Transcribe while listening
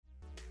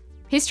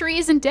History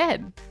isn't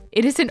dead.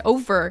 It isn't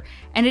over,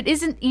 and it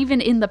isn't even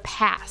in the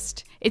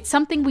past. It's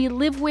something we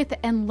live with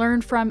and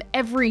learn from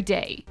every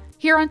day.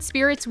 Here on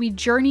Spirits, we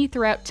journey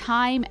throughout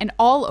time and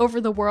all over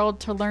the world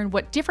to learn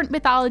what different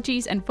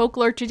mythologies and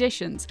folklore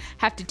traditions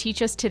have to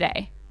teach us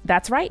today.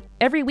 That's right.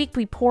 Every week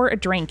we pour a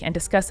drink and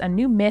discuss a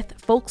new myth,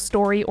 folk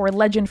story, or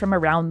legend from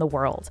around the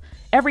world.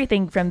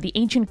 Everything from the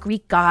ancient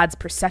Greek gods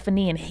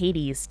Persephone and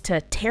Hades to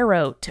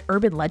tarot to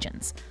urban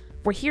legends.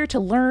 We're here to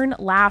learn,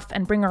 laugh,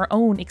 and bring our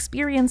own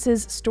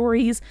experiences,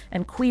 stories,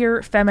 and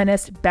queer,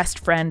 feminist, best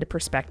friend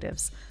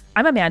perspectives.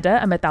 I'm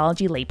Amanda, a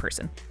mythology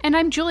layperson. And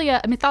I'm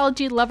Julia, a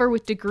mythology lover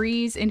with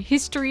degrees in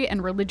history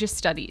and religious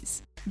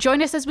studies.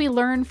 Join us as we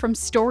learn from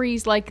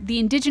stories like the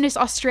Indigenous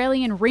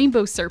Australian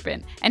rainbow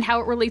serpent and how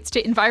it relates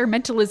to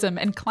environmentalism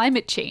and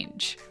climate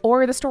change.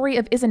 Or the story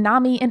of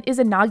Izanami and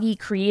Izanagi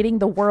creating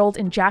the world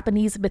in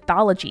Japanese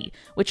mythology,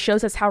 which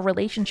shows us how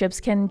relationships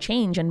can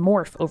change and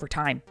morph over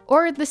time.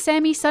 Or the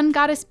Sami sun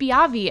goddess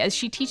Biavi as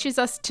she teaches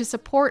us to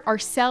support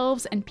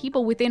ourselves and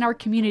people within our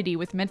community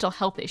with mental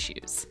health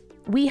issues.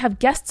 We have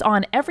guests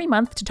on every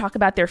month to talk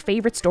about their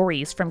favorite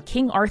stories, from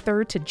King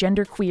Arthur to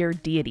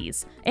genderqueer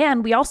deities.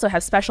 And we also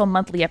have special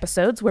monthly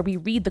episodes where we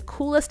read the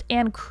coolest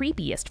and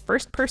creepiest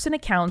first-person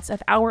accounts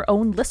of our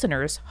own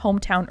listeners'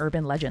 hometown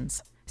urban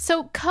legends.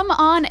 So come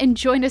on and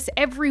join us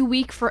every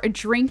week for a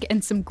drink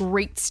and some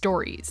great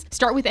stories.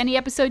 Start with any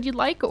episode you'd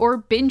like or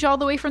binge all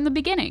the way from the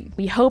beginning.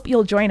 We hope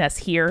you'll join us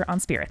here on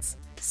Spirits.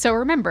 So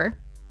remember,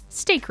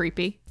 stay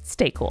creepy.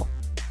 Stay cool.